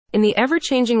In the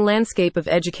ever-changing landscape of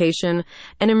education,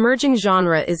 an emerging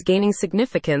genre is gaining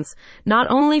significance not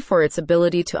only for its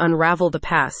ability to unravel the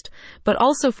past, but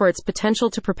also for its potential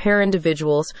to prepare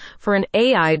individuals for an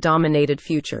AI-dominated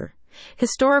future.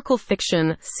 Historical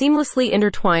fiction, seamlessly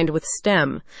intertwined with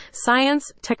STEM,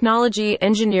 science, technology,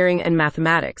 engineering, and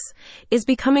mathematics, is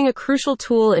becoming a crucial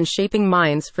tool in shaping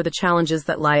minds for the challenges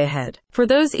that lie ahead. For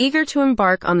those eager to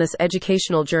embark on this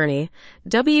educational journey,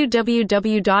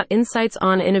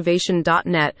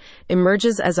 www.insightsoninnovation.net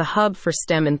emerges as a hub for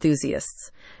STEM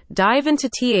enthusiasts. Dive into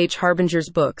Harbinger's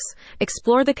books,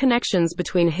 explore the connections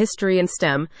between history and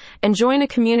STEM, and join a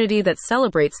community that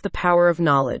celebrates the power of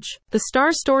knowledge. The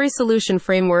Star Story Solution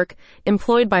framework,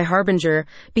 employed by Harbinger,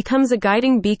 becomes a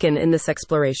guiding beacon in this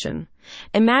exploration.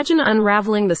 Imagine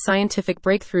unraveling the scientific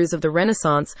breakthroughs of the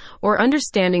Renaissance or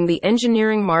understanding the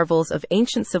engineering marvels of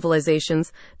ancient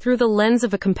civilizations through the lens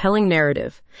of a compelling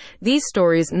narrative. These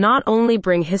stories not only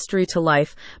bring history to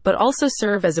life, but also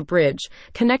serve as a bridge,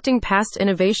 connecting past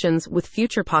innovations with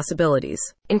future possibilities.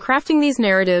 In crafting these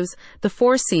narratives, the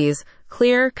 4 C's,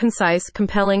 clear, concise,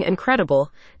 compelling, and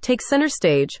credible, take center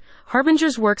stage.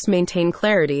 Harbinger's works maintain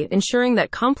clarity, ensuring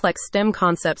that complex STEM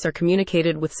concepts are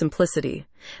communicated with simplicity.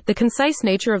 The concise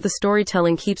nature of the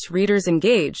storytelling keeps readers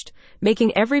engaged,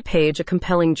 making every page a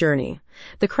compelling journey.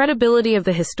 The credibility of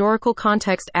the historical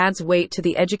context adds weight to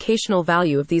the educational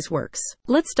value of these works.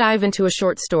 Let's dive into a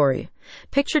short story.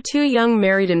 Picture 2 young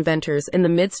married inventors in the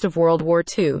midst of World War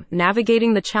II,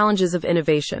 navigating the challenges of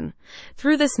innovation.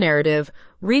 Through this narrative,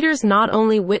 readers not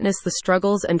only witness the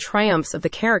struggles and triumphs of the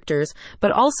characters,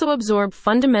 but also absorb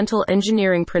fundamental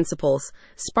engineering principles,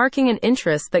 sparking an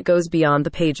interest that goes beyond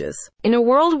the pages. In a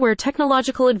world where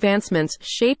technological advancements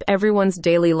shape everyone's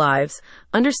daily lives,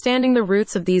 understanding the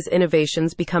roots of these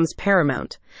innovations becomes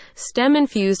paramount.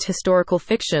 STEM-infused historical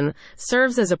fiction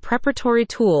serves as a preparatory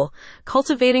tool,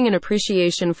 cultivating an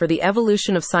appreciation for the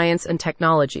evolution of science and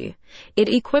technology. It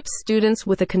equips students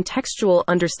with a contextual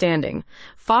understanding,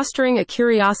 fostering a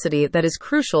curiosity that is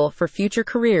crucial for future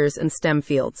careers in STEM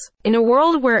fields. In a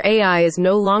world where AI is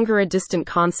no longer a distant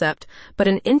concept, but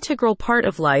an integral part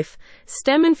of life,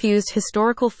 STEM-infused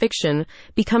historical fiction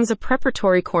becomes a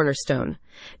preparatory cornerstone.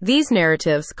 These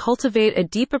narratives cultivate a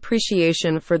deep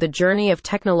appreciation for the journey of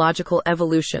technological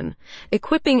evolution,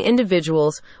 equipping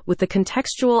individuals with the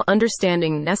contextual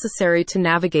understanding necessary to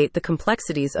navigate the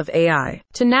complexities of AI.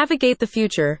 To navigate the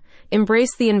future,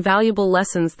 embrace the invaluable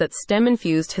lessons that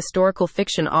STEM-infused historical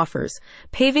fiction offers,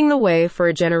 paving the way for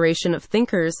a generation of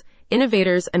thinkers,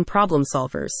 innovators, and problem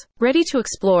solvers. Ready to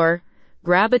explore?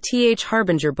 Grab a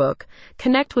Harbinger book,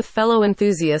 connect with fellow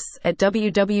enthusiasts at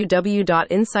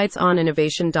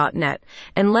www.insightsoninnovation.net,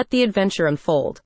 and let the adventure unfold.